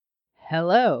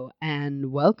Hello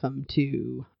and welcome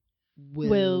to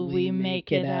Will We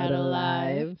Make It Out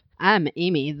Alive? I'm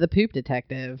Amy, the poop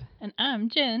detective. And I'm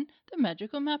Jen, the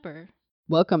magical mapper.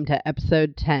 Welcome to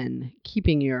episode 10,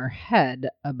 Keeping Your Head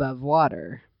Above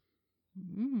Water.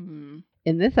 In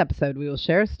this episode, we will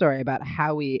share a story about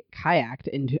how we kayaked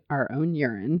into our own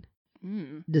urine,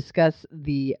 discuss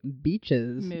the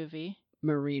Beaches movie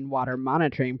marine water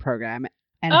monitoring program,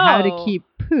 and how to keep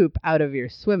poop out of your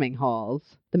swimming holes.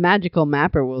 The magical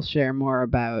mapper will share more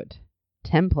about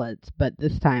templates, but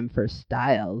this time for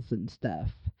styles and stuff.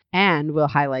 And we'll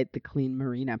highlight the Clean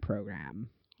Marina program.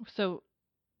 So,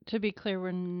 to be clear,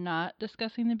 we're not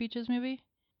discussing the Beaches movie?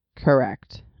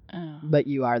 Correct. Oh. But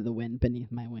you are the wind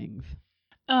beneath my wings.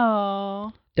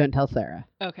 Oh. Don't tell Sarah.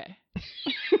 Okay.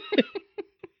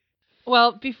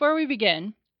 Well, before we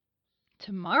begin,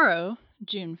 tomorrow,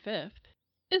 June 5th,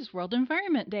 is World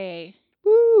Environment Day.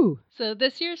 Woo! So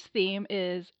this year's theme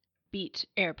is beach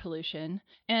air pollution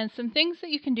and some things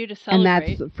that you can do to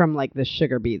celebrate. And that's from like the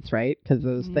sugar beets, right? Because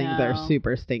those things are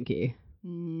super stinky.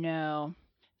 No.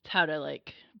 It's how to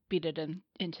beat it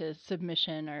into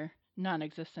submission or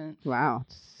non-existence. Wow.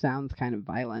 Sounds kind of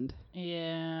violent.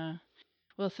 Yeah.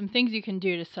 Well, some things you can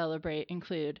do to celebrate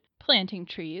include planting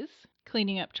trees,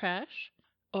 cleaning up trash,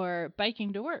 or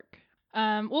biking to work.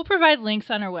 We'll provide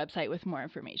links on our website with more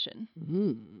information.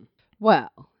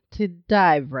 Well, to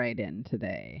dive right in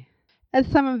today, as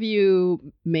some of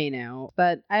you may know,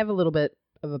 but I have a little bit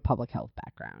of a public health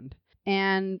background.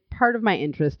 And part of my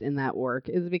interest in that work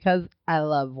is because I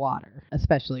love water,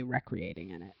 especially recreating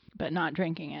in it. But not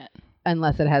drinking it.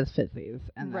 Unless it has fizzies,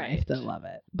 and then I still love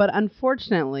it. But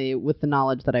unfortunately, with the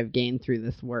knowledge that I've gained through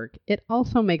this work, it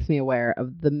also makes me aware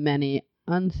of the many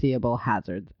unseeable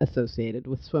hazards associated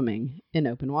with swimming in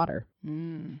open water.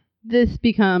 This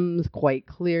becomes quite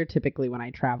clear typically when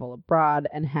I travel abroad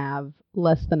and have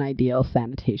less than ideal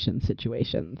sanitation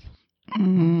situations.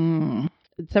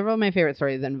 Several of my favorite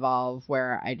stories involve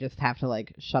where I just have to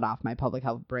shut off my public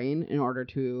health brain in order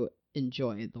to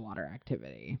enjoy the water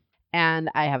activity. And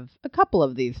I have a couple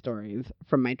of these stories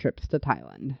from my trips to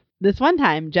Thailand. This one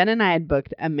time, Jen and I had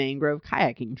booked a mangrove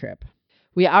kayaking trip.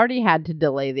 We already had to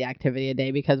delay the activity a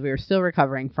day because we were still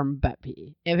recovering from butt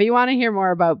pee. If you want to hear more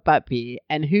about butt pee,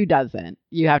 and who doesn't,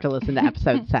 you have to listen to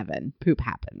episode 7, Poop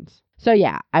Happens. So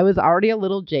yeah, I was already a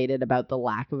little jaded about the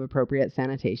lack of appropriate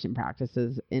sanitation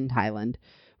practices in Thailand,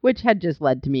 which had just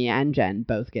led to me and Jen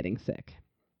both getting sick.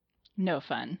 No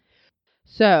fun.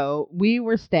 So we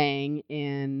were staying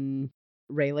in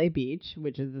Railay Beach,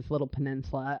 which is this little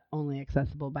peninsula only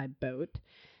accessible by boat.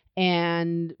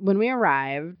 And when we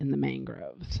arrived in the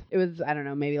mangroves, it was, I don't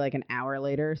know, maybe an hour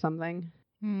later or something.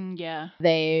 Yeah.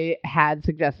 They had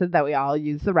suggested that we all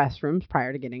use the restrooms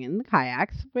prior to getting in the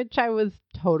kayaks, which I was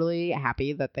totally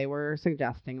happy that they were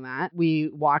suggesting that. We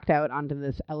walked out onto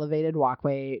this elevated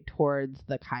walkway towards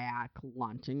the kayak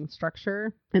launching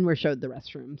structure and were showed the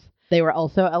restrooms. They were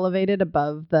also elevated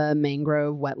above the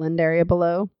mangrove wetland area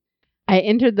below. I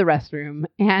entered the restroom,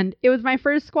 and it was my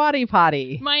first squatty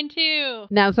potty. Mine too.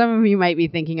 Now, some of you might be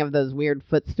thinking of those weird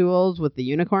footstools with the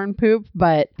unicorn poop,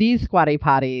 but these squatty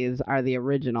potties are the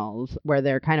originals, where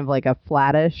they're kind of like a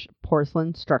flattish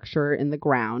porcelain structure in the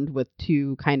ground with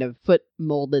two kind of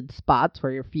foot-molded spots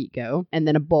where your feet go, and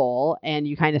then a bowl, and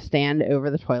you kind of stand over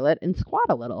the toilet and squat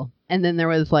a little. And then there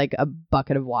was a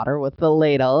bucket of water with the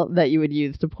ladle that you would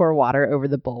use to pour water over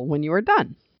the bowl when you were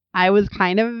done. I was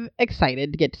kind of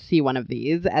excited to get to see one of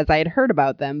these, as I had heard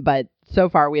about them, but so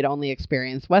far we had only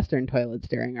experienced Western toilets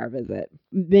during our visit.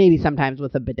 Maybe sometimes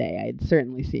with a bidet. I'd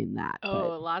certainly seen that.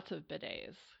 Lots of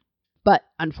bidets. But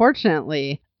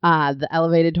unfortunately, the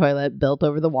elevated toilet built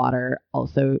over the water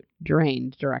also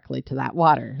drained directly to that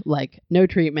water. No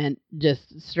treatment,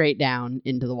 just straight down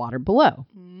into the water below.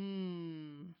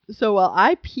 So while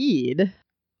I peed,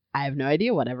 I have no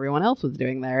idea what everyone else was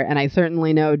doing there. And I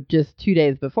certainly know just 2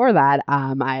 days before that,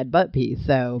 I had butt pee.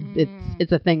 So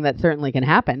it's a thing that certainly can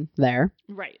happen there.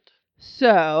 Right.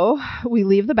 So we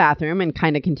leave the bathroom and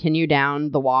kind of continue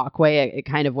down the walkway. It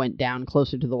kind of went down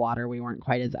closer to the water. We weren't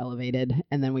quite as elevated.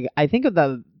 And then I think of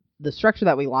the structure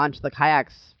that we launched the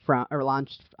kayaks from, or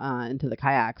launched into the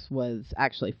kayaks, was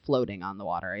actually floating on the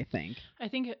water, I think. I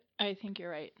think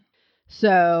you're right.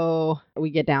 So we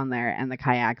get down there, and the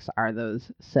kayaks are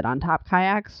those sit-on-top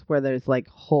kayaks where there's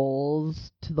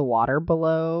holes to the water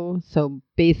below. So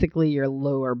basically your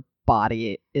lower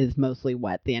body is mostly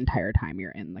wet the entire time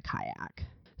you're in the kayak.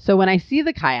 So when I see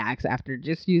the kayaks after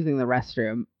just using the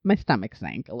restroom, my stomach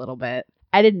sank a little bit.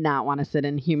 I did not want to sit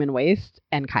in human waste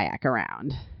and kayak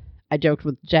around. I joked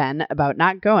with Jen about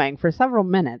not going for several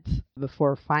minutes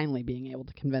before finally being able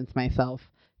to convince myself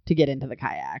to get into the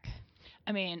kayak.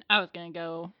 I mean, I was going to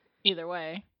go either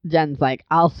way. Jen's like,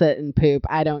 I'll sit and poop.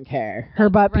 I don't care. Her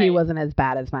butt pee right. wasn't as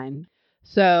bad as mine.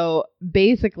 So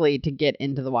basically, to get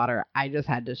into the water, I just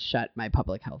had to shut my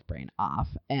public health brain off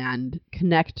and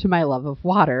connect to my love of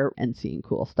water and seeing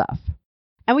cool stuff.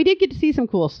 And we did get to see some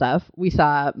cool stuff. We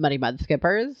saw muddy mud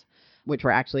skippers, which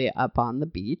were actually up on the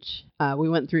beach. We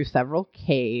went through several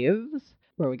caves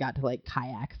where we got to like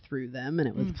kayak through them, and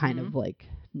it was kind of like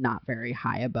not very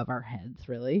high above our heads,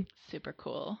 really. Super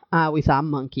cool. We saw a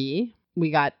monkey.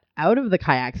 We got out of the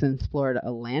kayaks and explored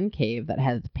a land cave that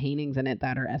has paintings in it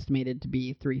that are estimated to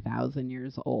be 3,000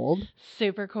 years old.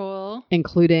 Super cool.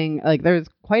 Including, like, there's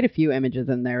quite a few images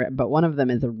in there, but one of them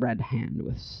is a red hand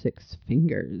with 6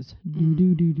 fingers.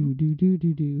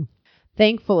 Do-do-do-do-do-do-do-do.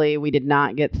 Thankfully, we did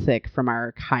not get sick from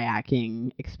our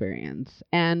kayaking experience,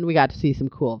 and we got to see some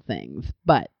cool things.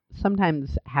 But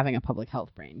sometimes having a public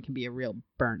health brain can be a real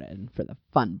burden for the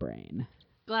fun brain.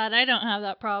 Glad I don't have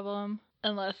that problem,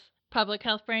 unless public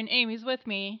health brain Amy's with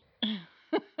me.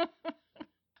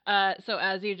 So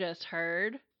as you just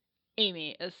heard,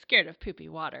 Amy is scared of poopy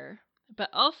water, but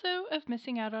also of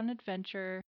missing out on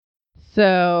adventure.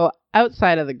 So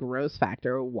outside of the gross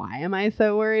factor, why am I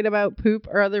so worried about poop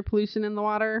or other pollution in the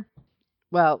water?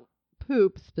 Well,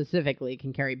 poop specifically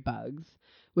can carry bugs,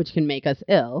 which can make us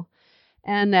ill.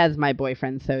 And as my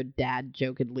boyfriend so dad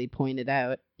jokedly pointed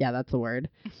out, yeah, that's a word,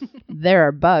 there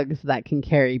are bugs that can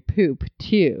carry poop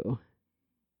too.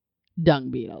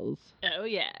 Dung beetles. Oh,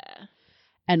 yeah.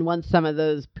 And once some of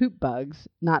those poop bugs,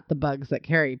 not the bugs that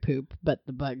carry poop, but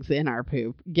the bugs in our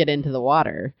poop, get into the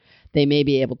water, they may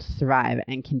be able to survive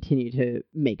and continue to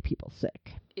make people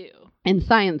sick. Ew. In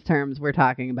science terms, we're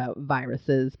talking about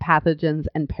viruses, pathogens,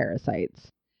 and parasites.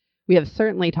 We have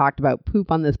certainly talked about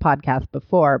poop on this podcast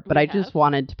before, but I just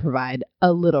wanted to provide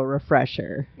a little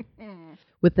refresher.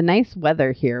 With the nice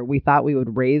weather here, we thought we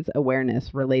would raise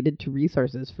awareness related to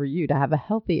resources for you to have a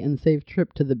healthy and safe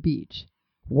trip to the beach.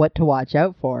 What to watch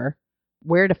out for,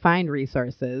 where to find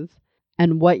resources,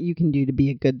 and what you can do to be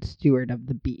a good steward of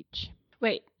the beach.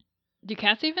 Wait, do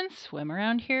cats even swim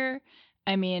around here?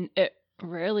 I mean, it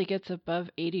rarely gets above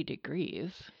 80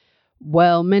 degrees.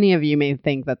 Well, many of you may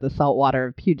think that the salt water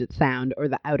of Puget Sound or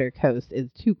the outer coast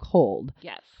is too cold.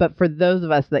 Yes. But for those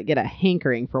of us that get a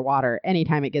hankering for water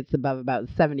anytime it gets above about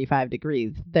 75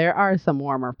 degrees, there are some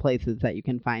warmer places that you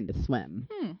can find to swim.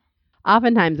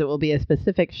 Oftentimes it will be a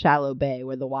specific shallow bay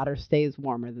where the water stays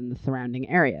warmer than the surrounding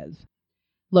areas.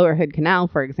 Lower Hood Canal,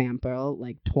 for example,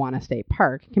 like Tawana State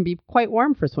Park, can be quite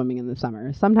warm for swimming in the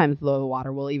summer. Sometimes the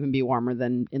water will even be warmer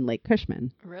than in Lake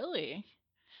Cushman. Really?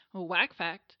 Well, whack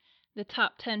fact, the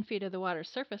top 10 feet of the water's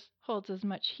surface holds as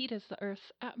much heat as the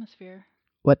Earth's atmosphere.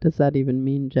 What does that even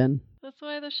mean, Jen? That's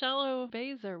why the shallow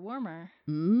bays are warmer.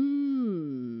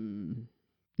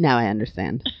 Now I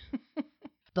understand.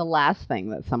 The last thing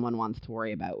that someone wants to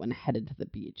worry about when headed to the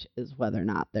beach is whether or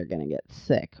not they're going to get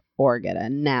sick or get a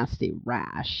nasty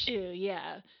rash. Ew,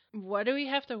 yeah. What do we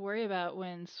have to worry about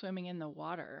when swimming in the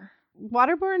water?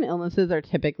 Waterborne illnesses are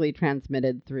typically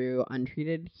transmitted through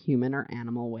untreated human or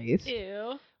animal waste.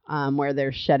 Ew. Where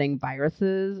they're shedding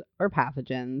viruses or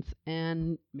pathogens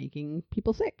and making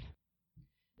people sick.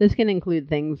 This can include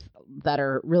things that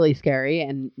are really scary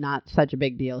and not such a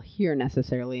big deal here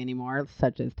necessarily anymore,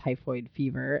 such as typhoid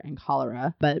fever and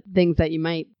cholera. But things that you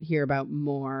might hear about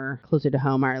more closer to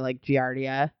home are like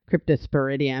Giardia,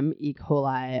 Cryptosporidium, E.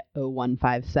 coli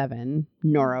 0157,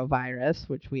 norovirus,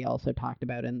 which we also talked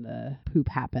about in the Poop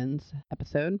Happens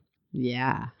episode.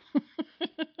 Yeah.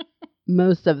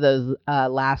 Most of those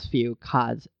last few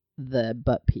cause the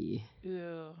butt pee.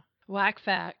 Ew. Whack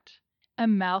fact. A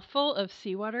mouthful of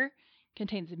seawater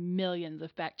contains millions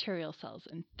of bacterial cells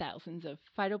and thousands of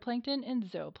phytoplankton and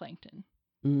zooplankton.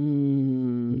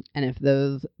 And if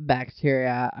those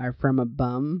bacteria are from a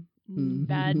bum...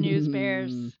 Bad news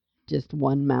bears. Just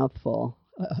one mouthful.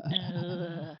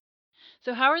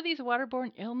 So how are these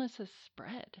waterborne illnesses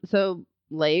spread? So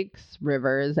lakes,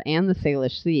 rivers, and the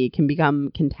Salish Sea can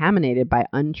become contaminated by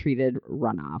untreated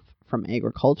runoff from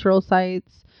agricultural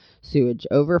sites, sewage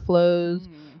overflows,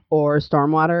 or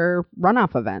stormwater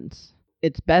runoff events.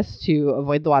 It's best to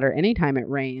avoid the water anytime it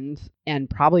rains and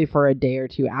probably for a day or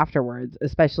two afterwards,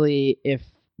 especially if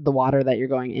the water that you're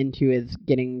going into is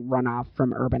getting runoff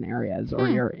from urban areas or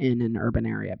you're in an urban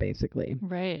area, basically.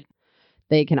 Right.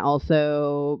 They can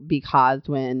also be caused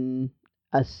when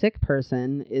a sick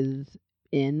person is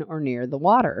in or near the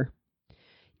water.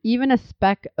 Even a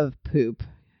speck of poop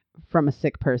from a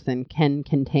sick person can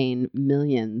contain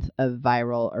millions of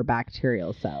viral or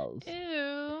bacterial cells.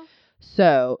 Ew.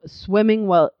 So, swimming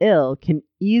while ill can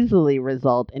easily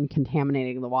result in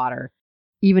contaminating the water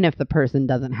even if the person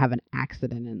doesn't have an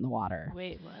accident in the water.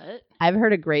 Wait, what? I've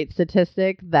heard a great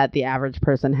statistic that the average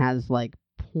person has like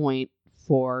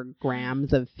 0.4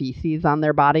 grams of feces on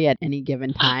their body at any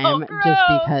given time just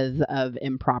because of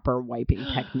improper wiping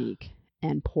technique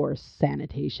and poor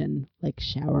sanitation, like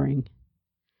showering.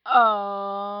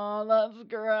 Oh, that's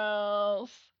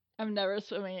gross. I'm never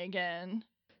swimming again.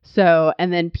 So,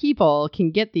 and then people can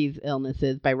get these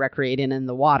illnesses by recreating in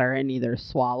the water and either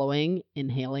swallowing,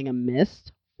 inhaling a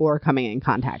mist, or coming in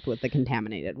contact with the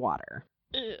contaminated water.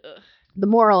 Ugh. The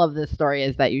moral of this story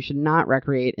is that you should not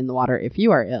recreate in the water if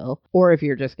you are ill or if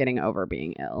you're just getting over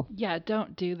being ill. Yeah,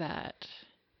 don't do that.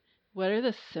 What are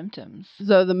the symptoms?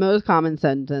 So the most common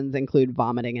symptoms include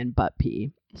vomiting and butt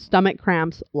pee, stomach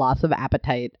cramps, loss of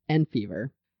appetite, and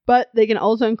fever. But they can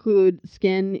also include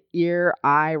skin, ear,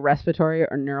 eye, respiratory,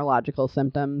 or neurological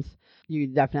symptoms.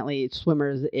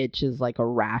 Swimmer's itch is like a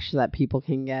rash that people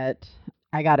can get.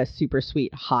 I got a super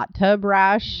sweet hot tub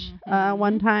rash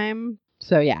one time.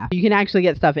 So yeah, you can actually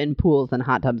get stuff in pools and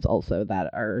hot tubs also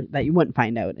that you wouldn't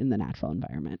find out in the natural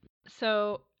environment.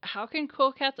 So how can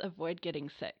cool cats avoid getting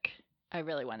sick? I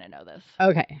really want to know this.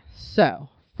 Okay, so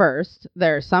first,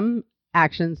 there are some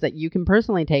actions that you can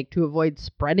personally take to avoid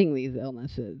spreading these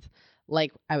illnesses.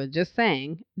 Like I was just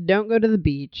saying, don't go to the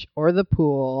beach or the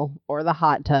pool or the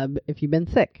hot tub if you've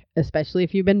been sick, especially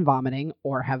if you've been vomiting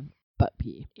or have butt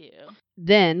pee. Ew.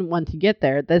 Then once you get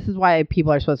there, this is why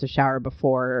people are supposed to shower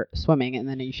before swimming and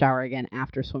then you shower again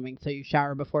after swimming. So you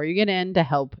shower before you get in to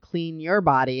help clean your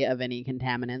body of any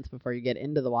contaminants before you get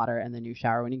into the water, and then you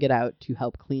shower when you get out to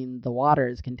help clean the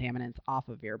water's contaminants off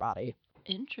of your body.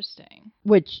 Interesting.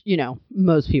 Which,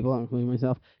 most people, including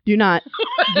myself, do not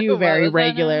do very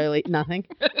regularly. Nothing.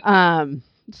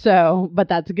 But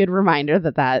that's a good reminder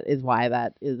that is why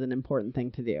that is an important thing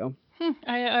to do.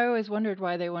 I always wondered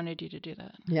why they wanted you to do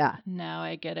that. Yeah. Now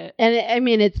I get it. And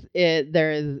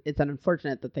it's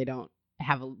unfortunate that they don't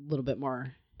have a little bit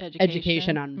more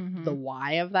education on the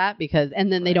why of that,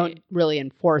 and then they don't really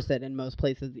enforce it in most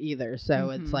places either. So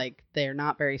it's like they're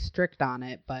not very strict on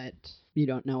it, but you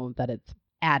don't know that it's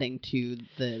adding to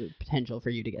the potential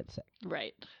for you to get sick.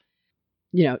 Right.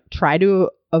 Try to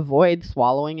avoid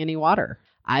swallowing any water.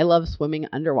 I love swimming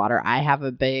underwater. I have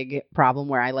a big problem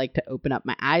where I like to open up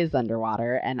my eyes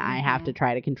underwater, and I have to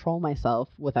try to control myself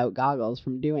without goggles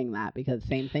from doing that, because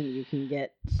same thing, you can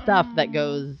get stuff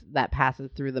that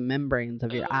passes through the membranes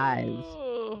of your eyes,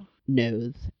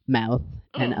 nose, mouth,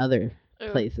 and other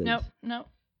places. Nope.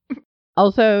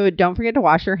 Also, don't forget to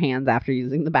wash your hands after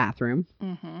using the bathroom.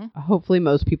 Hopefully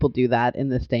most people do that in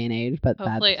this day and age, but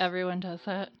hopefully everyone does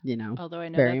that. Although I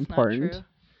know very that's important. not true.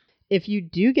 If you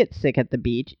do get sick at the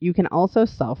beach, you can also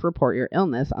self-report your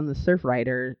illness on the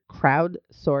Surfrider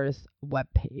crowdsource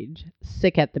webpage,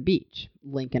 Sick at the Beach,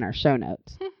 link in our show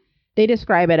notes. They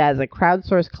describe it as a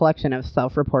crowdsourced collection of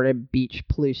self-reported beach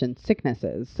pollution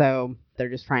sicknesses. So they're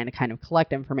just trying to kind of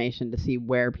collect information to see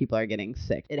where people are getting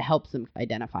sick. It helps them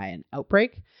identify an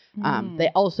outbreak. They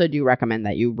also do recommend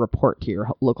that you report to your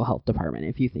local health department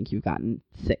if you think you've gotten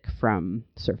sick from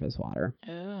surface water.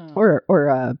 Or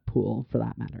a pool, for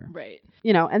that matter. Right.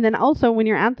 And then also when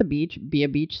you're at the beach, be a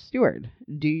beach steward.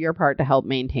 Do your part to help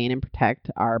maintain and protect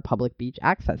our public beach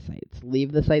access sites.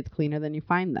 Leave the sites cleaner than you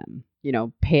find them.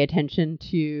 Pay attention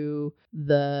to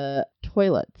the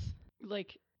toilets.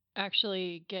 Like,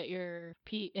 actually get your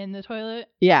pee in the toilet?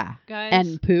 Yeah. Guys?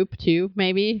 And poop, too,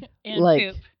 maybe. And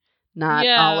poop. Not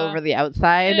all over the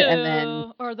outside. Ew. And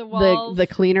then or the walls. The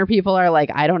cleaner people are like,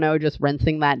 I don't know, just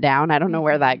rinsing that down. I don't know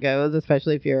where that goes,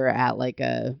 especially if you're at like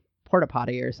a porta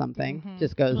potty or something.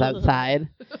 Just goes outside.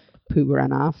 Poop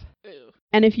runoff. Ew.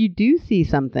 And if you do see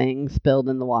something spilled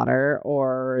in the water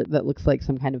or that looks like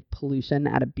some kind of pollution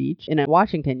at a beach in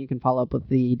Washington, you can follow up with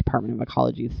the Department of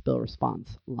Ecology's spill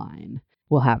response line.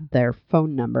 We'll have their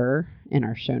phone number in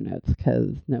our show notes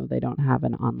because, no, they don't have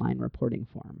an online reporting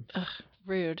form. Ugh,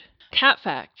 rude. Cat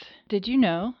fact. Did you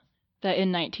know that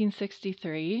in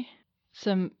 1963,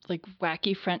 some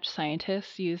wacky French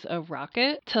scientists used a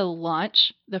rocket to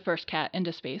launch the first cat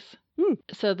into space?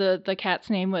 So the cat's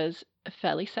name was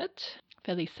Félicette?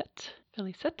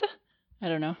 I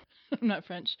don't know. I'm not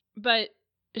French. But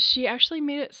she actually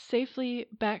made it safely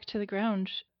back to the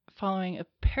ground following a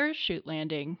parachute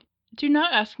landing. Do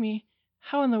not ask me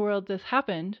how in the world this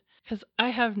happened, because I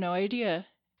have no idea.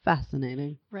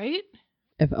 Fascinating. Right?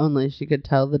 If only she could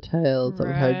tell the tales of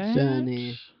her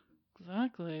journey.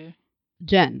 Exactly.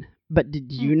 Jen, but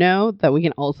did you know that we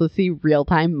can also see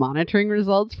real-time monitoring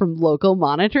results from local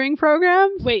monitoring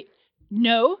programs? Wait,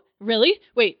 no? Really?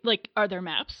 Wait, are there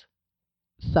maps?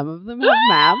 Some of them have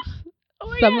maps. Oh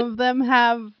my Some God. of them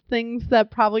have things that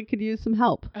probably could use some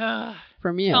help.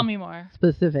 from you Tell me more.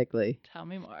 specifically. Tell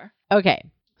me more. Okay,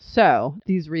 so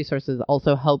these resources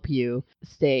also help you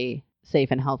stay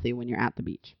safe and healthy when you're at the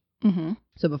beach. Mm-hmm.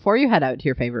 So before you head out to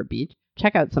your favorite beach,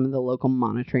 check out some of the local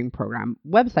monitoring program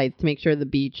websites to make sure the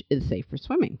beach is safe for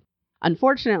swimming.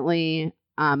 Unfortunately,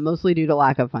 mostly due to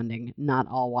lack of funding, not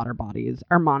all water bodies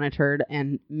are monitored,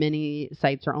 and many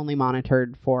sites are only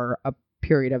monitored for a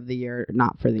period of the year,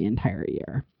 not for the entire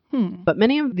year. But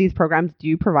many of these programs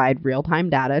do provide real-time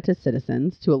data to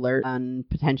citizens to alert on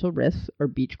potential risks or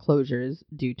beach closures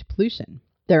due to pollution.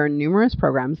 There are numerous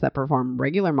programs that perform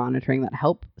regular monitoring that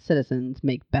help citizens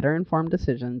make better informed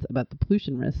decisions about the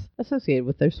pollution risks associated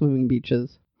with their swimming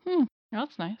beaches.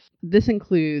 That's nice. This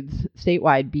includes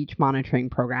statewide beach monitoring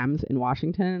programs in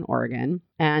Washington and Oregon,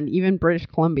 and even British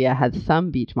Columbia has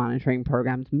some beach monitoring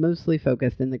programs mostly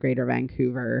focused in the Greater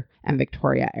Vancouver and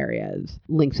Victoria areas.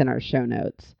 Links in our show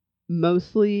notes.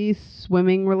 Mostly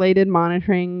swimming-related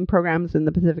monitoring programs in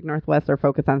the Pacific Northwest are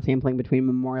focused on sampling between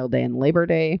Memorial Day and Labor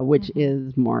Day, which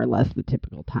is more or less the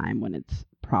typical time when it's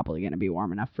probably going to be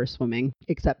warm enough for swimming,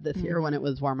 except this year when it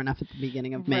was warm enough at the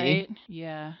beginning of May. Right,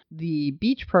 yeah. The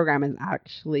beach program is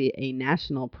actually a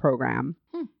national program,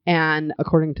 and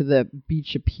according to the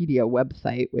Beachipedia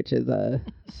website, which is a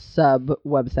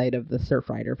sub-website of the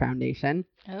Surfrider Foundation,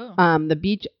 the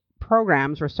beach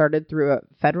programs were started through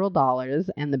federal dollars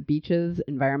and the Beaches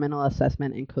Environmental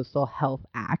Assessment and Coastal Health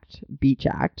Act, Beach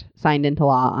Act, signed into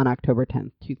law on October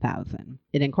 10th, 2000.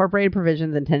 It incorporated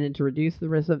provisions intended to reduce the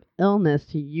risk of illness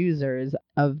to users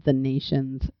of the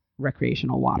nation's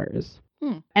recreational waters.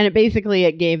 And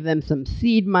it gave them some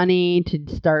seed money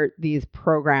to start these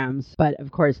programs. But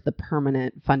of course, the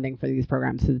permanent funding for these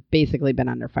programs has basically been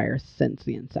under fire since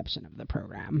the inception of the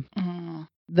program.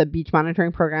 The beach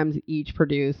monitoring programs each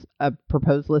produce a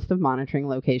proposed list of monitoring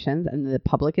locations, and the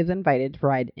public is invited to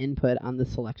provide input on the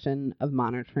selection of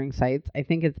monitoring sites. I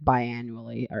think it's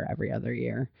biannually or every other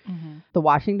year. The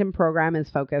Washington program is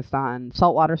focused on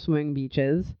saltwater swimming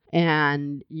beaches,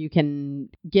 and you can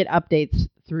get updates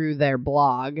through their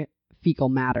blog, Fecal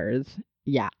Matters.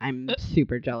 Yeah, I'm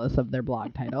super jealous of their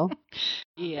blog title.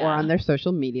 Or on their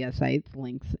social media sites,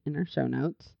 links in our show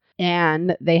notes.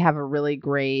 And they have a really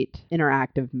great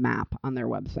interactive map on their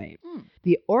website.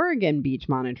 The Oregon Beach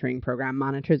Monitoring Program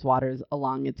monitors waters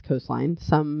along its coastline.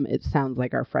 Some, it sounds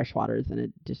like, are freshwaters in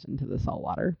addition to the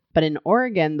saltwater. But in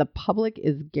Oregon, the public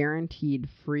is guaranteed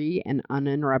free and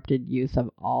uninterrupted use of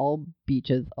all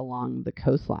beaches along the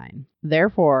coastline.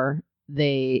 Therefore,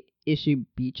 they issue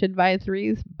beach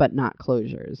advisories, but not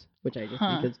closures, which I just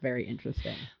think is very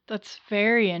interesting. That's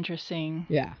very interesting.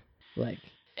 Yeah, like...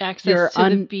 Access to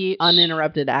the beach.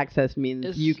 Uninterrupted access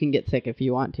means you can get sick if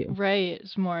you want to. Right.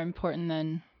 It's more important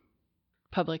than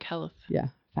public health. Yeah.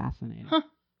 Fascinating.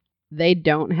 They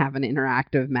don't have an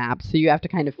interactive map, so you have to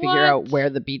kind of figure out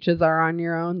where the beaches are on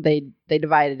your own. They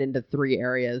divide it into 3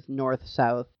 areas, north,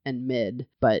 south, and mid.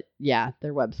 But yeah,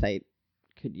 their website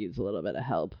could use a little bit of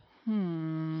help.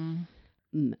 And,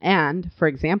 for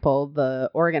example,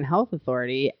 the Oregon Health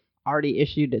Authority already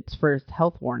issued its first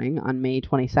health warning on May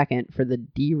 22nd for the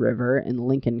Dee River in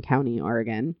Lincoln County,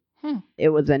 Oregon. It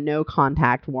was a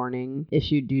no-contact warning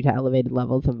issued due to elevated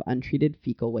levels of untreated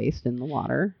fecal waste in the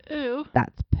water. Ew.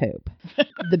 That's poop.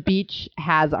 The beach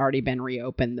has already been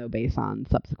reopened, though, based on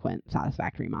subsequent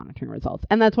satisfactory monitoring results.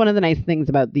 And that's one of the nice things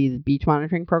about these beach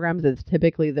monitoring programs is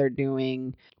typically they're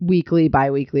doing weekly,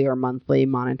 bi-weekly, or monthly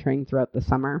monitoring throughout the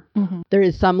summer. There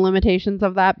is some limitations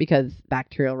of that because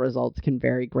bacterial results can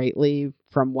vary greatly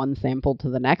from one sample to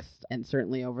the next, and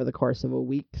certainly over the course of a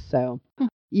week. So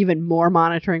even more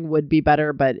monitoring would be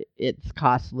better, but it's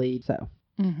costly. So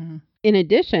in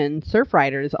addition,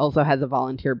 Surfriders also has a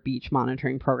volunteer beach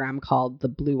monitoring program called the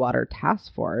Blue Water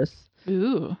Task Force.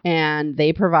 And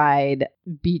they provide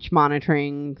beach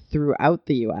monitoring throughout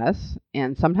the U.S.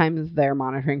 And sometimes their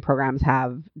monitoring programs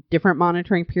have different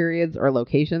monitoring periods or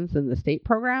locations than the state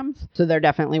programs. So they're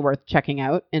definitely worth checking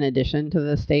out in addition to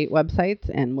the state websites.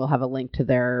 And we'll have a link to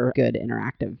their good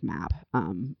interactive map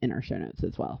in our show notes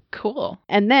as well. Cool.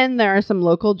 And then there are some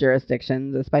local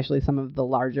jurisdictions, especially some of the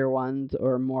larger ones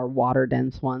or more water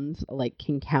dense ones like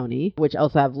King County, which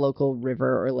also have local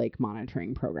river or lake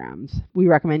monitoring programs. We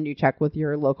recommend you check with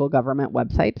your local government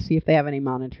website to see if they have any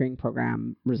monitoring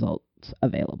program results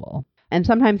available. And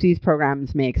sometimes these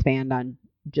programs may expand on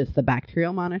just the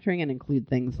bacterial monitoring and include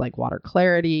things like water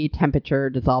clarity, temperature,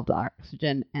 dissolved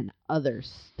oxygen, and other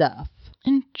stuff.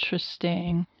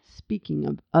 Interesting. Speaking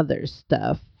of other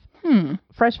stuff,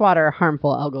 Freshwater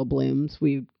harmful algal blooms.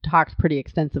 We've talked pretty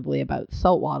extensively about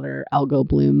saltwater algal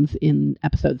blooms in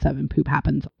episode 7, Poop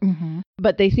Happens. Mm-hmm.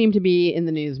 But they seem to be in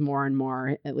the news more and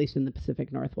more, at least in the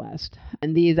Pacific Northwest.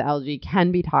 And these algae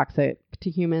can be toxic to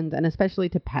humans and especially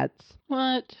to pets.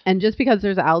 What? And just because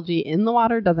there's algae in the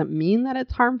water doesn't mean that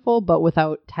it's harmful, but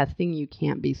without testing, you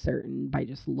can't be certain by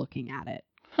just looking at it.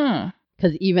 Huh.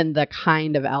 Because even the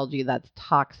kind of algae that's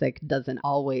toxic doesn't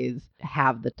always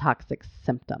have the toxic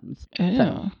symptoms. Ew.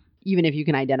 So even if you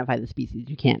can identify the species,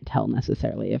 you can't tell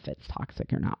necessarily if it's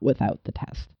toxic or not without the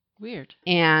test. Weird.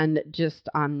 And just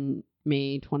on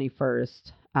May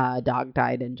 21st, a dog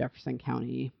died in Jefferson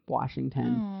County,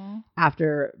 Washington, Aww.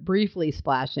 after briefly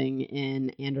splashing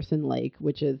in Anderson Lake,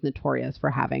 which is notorious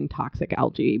for having toxic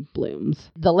algae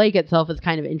blooms. The lake itself is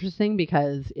kind of interesting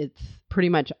because it's pretty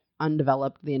much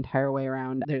undeveloped the entire way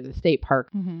around. There's a state park.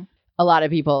 Mm-hmm. A lot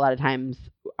of people, a lot of times,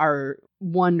 are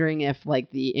wondering if like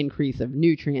the increase of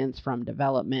nutrients from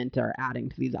development are adding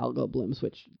to these algal blooms,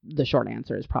 which the short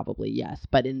answer is probably yes.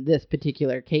 But in this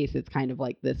particular case, it's kind of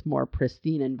like this more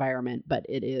pristine environment, but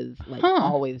it is like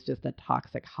always just a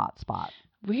toxic hotspot.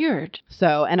 Weird.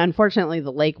 So, and unfortunately,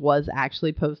 the lake was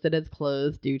actually posted as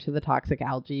closed due to the toxic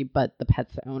algae, but the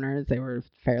pet's owners, they were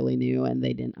fairly new and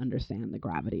they didn't understand the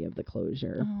gravity of the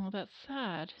closure. Oh, that's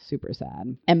sad. Super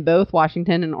sad. And both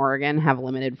Washington and Oregon have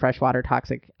limited freshwater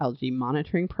toxic algae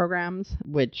monitoring programs,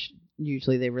 which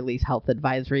usually they release health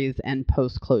advisories and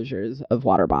post closures of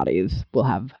water bodies. We'll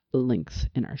have links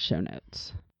in our show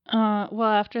notes. Well,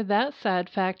 after that sad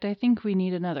fact, I think we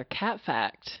need another cat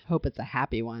fact. Hope it's a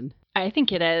happy one. I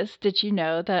think it is. Did you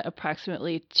know that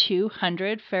approximately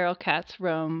 200 feral cats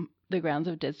roam the grounds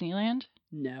of Disneyland?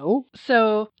 No.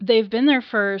 So they've been there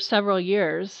for several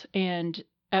years, and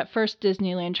at first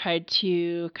Disneyland tried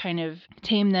to kind of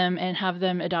tame them and have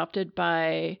them adopted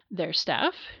by their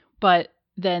staff, but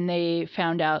then they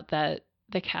found out that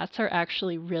the cats are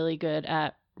actually really good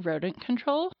at rodent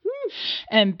control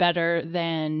and better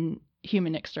than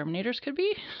human exterminators could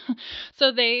be.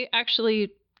 So they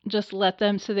actually just let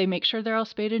them, so they make sure they're all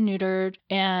spayed and neutered,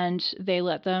 and they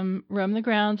let them roam the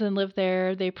grounds and live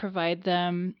there. They provide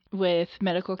them with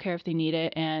medical care if they need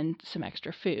it and some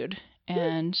extra food.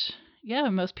 And yeah,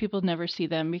 most people never see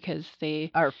them because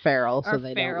they are feral, so are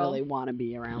they feral. don't really want to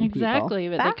be around exactly,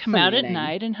 people. But they come out at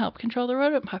night and help control the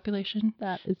rodent population.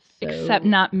 That is so Except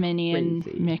not Minnie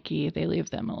crazy. and Mickey. They leave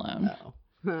them alone.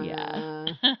 Oh.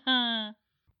 Yeah.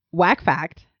 Whack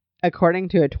fact. According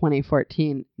to a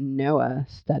 2014 NOAA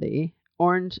study,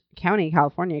 Orange County,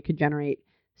 California could generate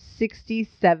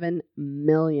 $67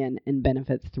 million in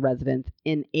benefits to residents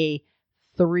in a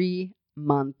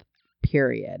 3-month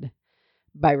period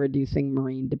by reducing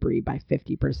marine debris by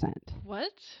 50%.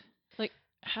 What?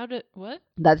 What?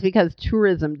 That's because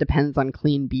tourism depends on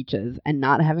clean beaches, and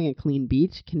not having a clean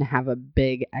beach can have a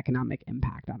big economic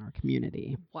impact on our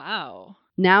community. Wow.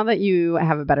 Now that you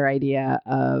have a better idea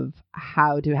of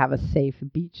how to have a safe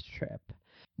beach trip,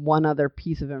 one other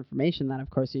piece of information that,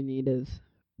 of course, you need is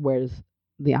where's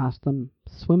the awesome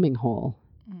swimming hole?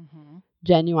 Mm-hmm.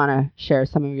 Jen, you want to share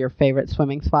some of your favorite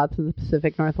swimming spots in the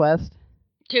Pacific Northwest?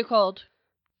 Too cold.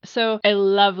 So I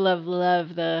love, love,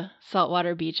 love the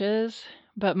saltwater beaches,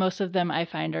 but most of them I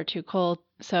find are too cold.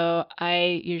 So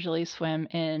I usually swim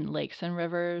in lakes and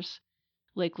rivers.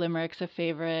 Lake Limerick's a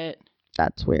favorite.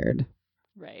 That's weird.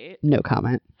 Right. No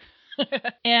comment.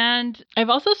 And I've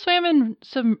also swam in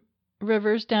some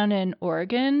rivers down in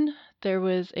Oregon. There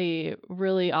was a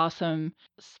really awesome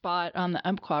spot on the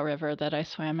Umpqua River that I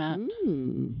swam at.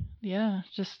 Yeah,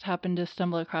 just happened to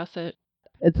stumble across it.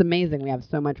 It's amazing. We have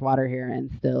so much water here,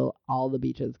 and still all the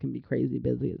beaches can be crazy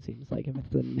busy, it seems like, if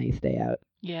it's a nice day out.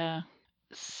 Yeah.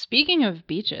 Speaking of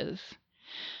beaches,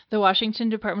 the Washington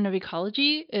Department of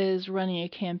Ecology is running a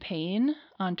campaign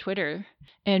on Twitter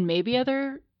and maybe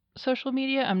other social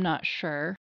media. I'm not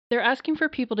sure. They're asking for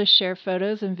people to share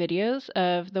photos and videos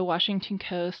of the Washington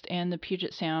coast and the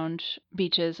Puget Sound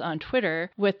beaches on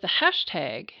Twitter with the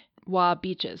hashtag WA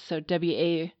Beaches, so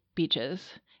WA Beaches,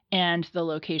 and the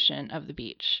location of the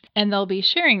beach. And they'll be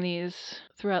sharing these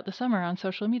throughout the summer on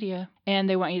social media. And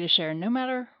they want you to share no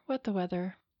matter what the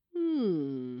weather.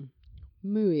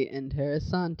 Muy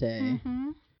interesante. Mm-hmm.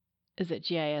 Is it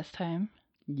GIS time?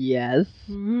 Yes.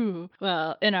 Ooh.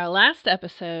 Well, in our last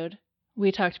episode,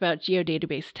 we talked about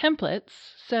geodatabase templates,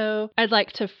 so I'd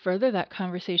like to further that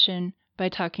conversation by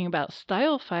talking about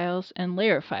style files and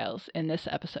layer files in this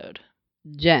episode.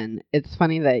 Jen, it's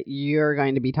funny that you're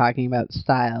going to be talking about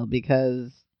style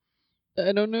because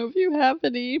I don't know if you have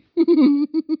any.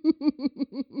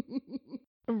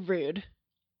 Rude.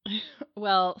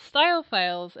 Well, style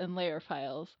files and layer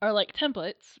files are like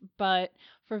templates, but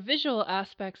For visual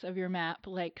aspects of your map,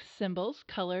 like symbols,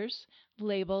 colors,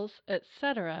 labels,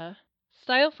 etc.,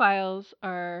 style files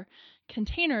are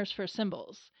containers for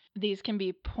symbols. These can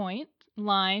be point,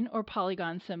 line, or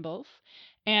polygon symbols,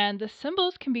 and the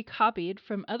symbols can be copied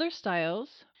from other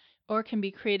styles or can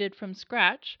be created from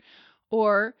scratch,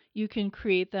 or you can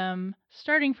create them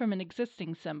starting from an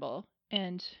existing symbol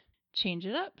and change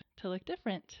it up to look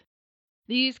different.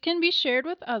 These can be shared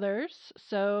with others,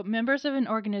 so members of an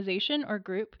organization or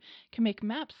group can make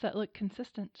maps that look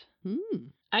consistent.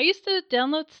 I used to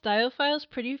download style files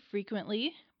pretty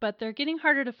frequently, but they're getting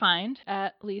harder to find,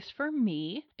 at least for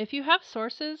me. If you have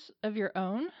sources of your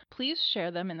own, please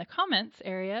share them in the comments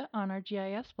area on our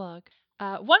GIS blog.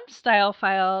 One style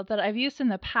file that I've used in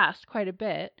the past quite a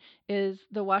bit is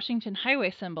the Washington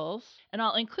highway symbols, and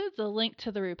I'll include the link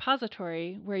to the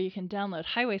repository where you can download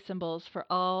highway symbols for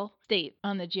all states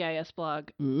on the GIS blog.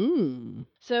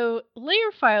 So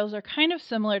layer files are kind of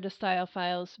similar to style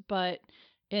files, but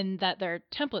in that they're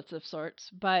templates of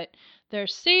sorts, but they're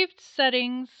saved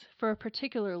settings for a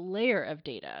particular layer of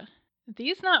data.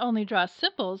 These not only draw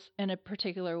symbols in a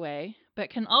particular way, but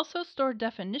can also store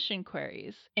definition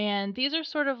queries, and these are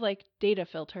sort of like data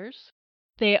filters.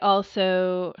 They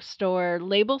also store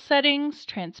label settings,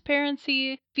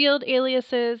 transparency, field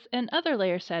aliases, and other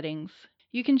layer settings.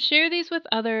 You can share these with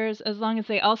others as long as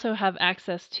they also have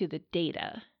access to the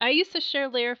data. I used to share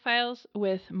layer files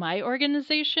with my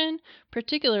organization,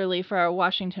 particularly for our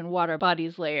Washington water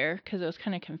bodies layer, because it was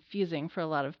kind of confusing for a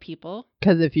lot of people.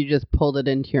 Because if you just pulled it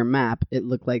into your map, it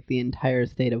looked like the entire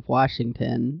state of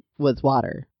Washington was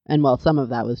water. And while some of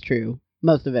that was true,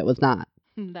 most of it was not.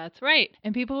 That's right.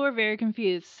 And people were very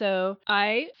confused. So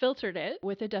I filtered it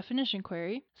with a definition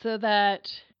query so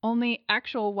that only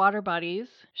actual water bodies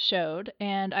showed,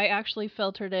 and I actually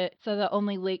filtered it so that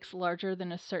only lakes larger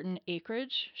than a certain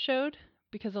acreage showed,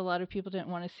 because a lot of people didn't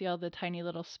want to see all the tiny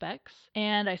little specks.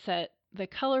 And I set the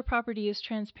color properties,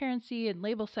 transparency, and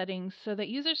label settings so that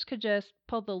users could just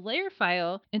pull the layer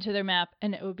file into their map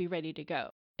and it would be ready to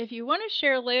go. If you want to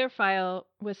share a layer file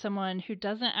with someone who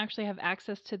doesn't actually have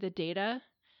access to the data,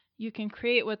 you can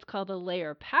create what's called a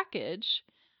layer package,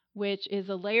 which is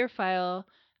a layer file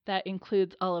that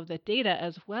includes all of the data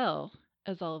as well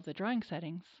as all of the drawing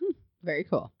settings. Very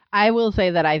cool. I will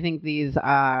say that I think these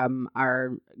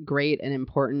are great and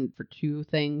important for two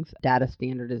things: data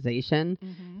standardization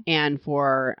and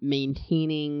for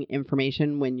maintaining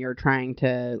information when you're trying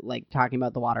to, like talking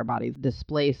about the water bodies,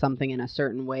 display something in a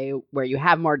certain way where you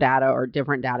have more data or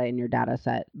different data in your data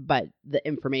set, but the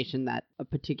information that a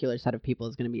particular set of people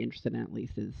is going to be interested in at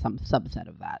least is some subset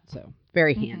of that. So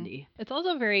very handy. It's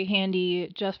also very handy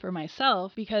just for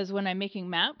myself because when I'm making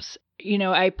maps,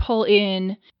 I pull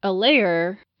in a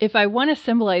layer if I want to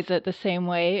symbolize it the same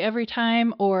way every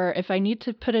time, or if I need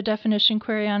to put a definition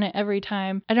query on it every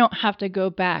time. I don't have to go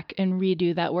back and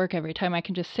redo that work every time. I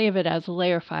can just save it as a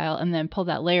layer file and then pull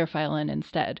that layer file in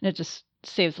instead. And it just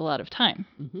saves a lot of time.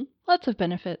 Lots of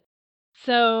benefits.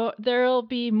 So there'll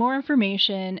be more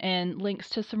information and links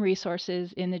to some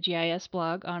resources in the GIS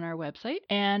blog on our website.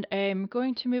 And I'm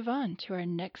going to move on to our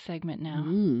next segment now.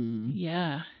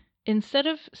 Yeah. Instead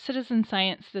of citizen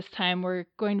science this time, we're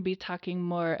going to be talking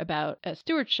more about a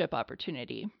stewardship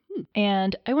opportunity.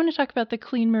 And I want to talk about the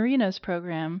Clean Marinas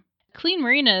program. Clean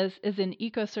Marinas is an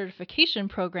eco-certification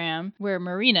program where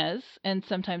marinas, and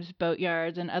sometimes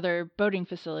boatyards and other boating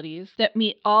facilities, that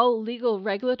meet all legal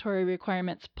regulatory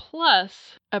requirements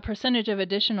plus a percentage of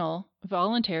additional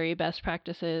voluntary best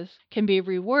practices can be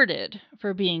rewarded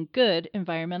for being good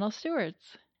environmental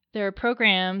stewards. There are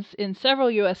programs in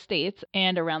several U.S. states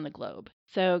and around the globe.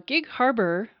 So Gig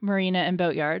Harbor Marina and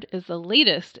Boatyard is the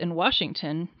latest in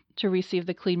Washington to receive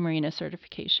the Clean Marina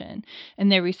certification, and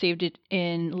they received it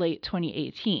in late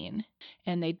 2018.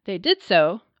 And they did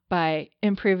so by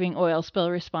improving oil spill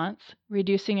response,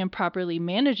 reducing and properly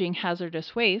managing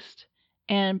hazardous waste,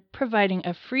 and providing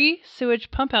a free sewage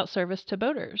pump-out service to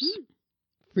boaters.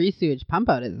 Free sewage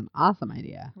pump-out is an awesome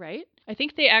idea. Right? I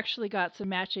think they actually got some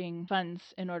matching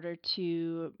funds in order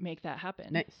to make that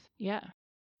happen. Nice. Yeah.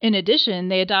 In addition,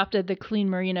 they adopted the Clean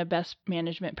Marina best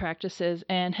management practices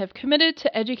and have committed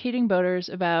to educating boaters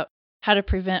about how to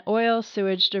prevent oil,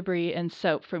 sewage, debris, and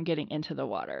soap from getting into the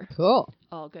water. Cool.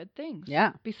 All good things.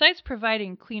 Yeah. Besides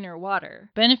providing cleaner water,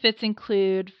 benefits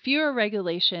include fewer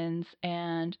regulations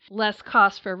and less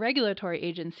costs for regulatory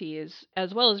agencies,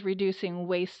 as well as reducing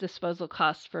waste disposal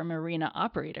costs for marina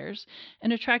operators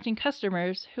and attracting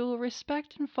customers who will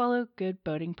respect and follow good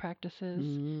boating practices.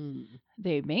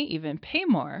 They may even pay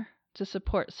more to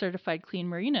support certified clean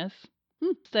marinas.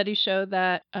 Studies show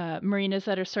that marinas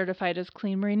that are certified as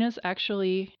clean marinas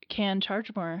actually can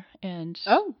charge more and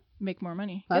make more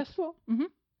money. That's yes. cool. Mm-hmm.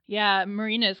 Yeah,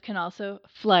 marinas can also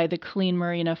fly the Clean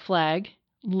Marina flag,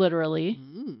 literally.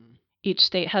 Each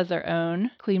state has their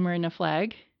own Clean Marina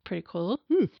flag. Pretty cool.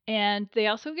 And they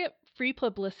also get free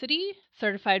publicity.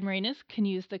 Certified marinas can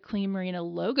use the Clean Marina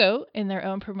logo in their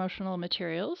own promotional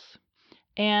materials.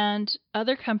 And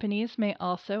other companies may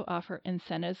also offer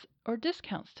incentives or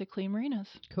discounts to clean marinas.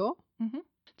 Cool.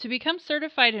 To become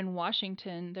certified in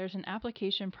Washington, there's an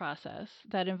application process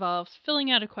that involves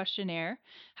filling out a questionnaire,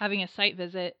 having a site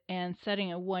visit, and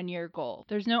setting a 1-year goal.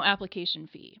 There's no application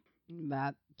fee.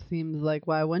 That seems like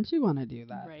why wouldn't you want to do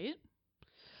that? Right?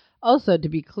 Also, to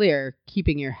be clear,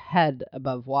 keeping your head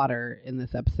above water in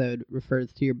this episode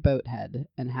refers to your boat head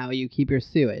and how you keep your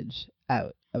sewage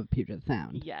out of Puget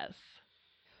Sound. Yes.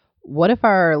 What if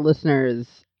our listeners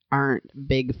aren't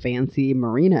big fancy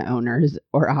marina owners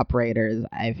or operators?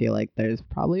 I feel like there's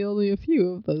probably only a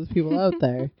few of those people out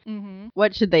there.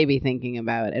 What should they be thinking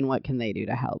about, and what can they do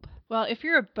to help? Well, if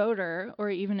you're a boater,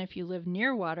 or even if you live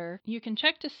near water, you can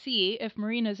check to see if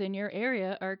marinas in your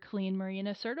area are Clean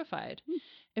Marina certified.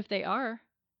 If they are,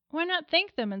 why not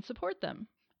thank them and support them?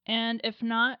 And if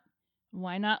not,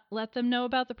 why not let them know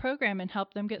about the program and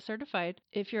help them get certified?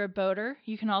 If you're a boater,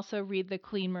 you can also read the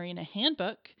Clean Marina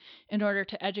Handbook in order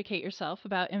to educate yourself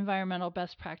about environmental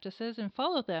best practices and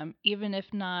follow them, even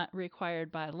if not required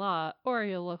by law or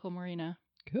your local marina.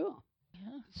 Cool.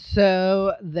 Yeah.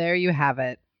 So there you have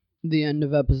it. The end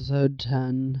of episode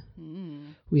 10.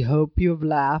 We hope you've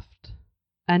laughed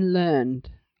and learned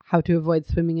how to avoid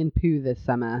swimming in poo this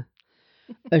summer.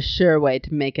 A sure way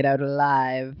to make it out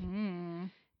alive.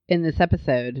 In this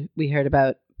episode, we heard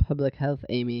about Public Health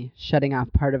Amy shutting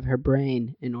off part of her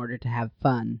brain in order to have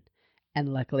fun,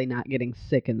 and luckily not getting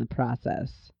sick in the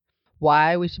process.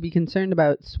 Why we should be concerned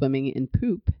about swimming in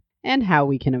poop, and how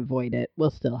we can avoid it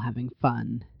while still having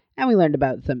fun. And we learned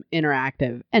about some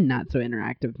interactive and not so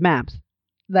interactive maps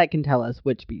that can tell us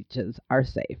which beaches are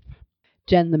safe.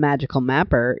 Jen the Magical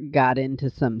Mapper got into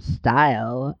some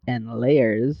style and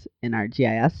layers in our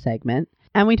GIS segment,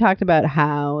 and we talked about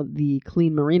how the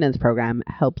Clean Marinas program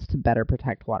helps to better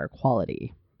protect water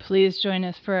quality. Please join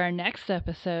us for our next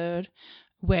episode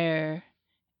where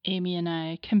Amy and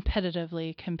I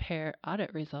competitively compare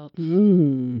audit results.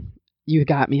 You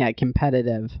got me at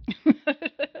competitive.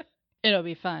 It'll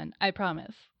be fun, I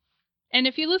promise. And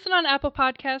if you listen on Apple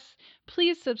Podcasts,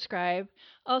 please subscribe.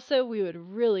 Also, we would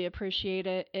really appreciate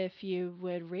it if you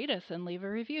would rate us and leave a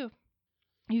review.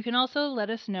 You can also let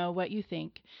us know what you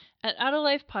think at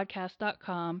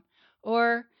outalifepodcast.com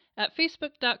or at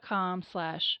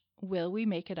facebook.com/Will We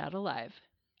Make It Out Alive.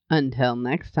 Until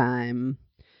next time,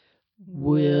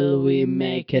 will we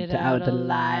make it out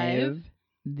alive?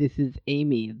 This is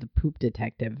Amy, the poop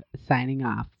detective, signing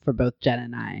off for both Jen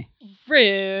and I.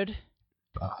 Rude.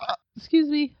 Excuse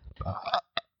me.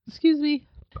 Excuse me.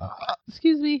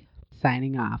 Excuse me.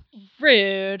 Signing off.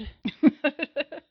 Rude.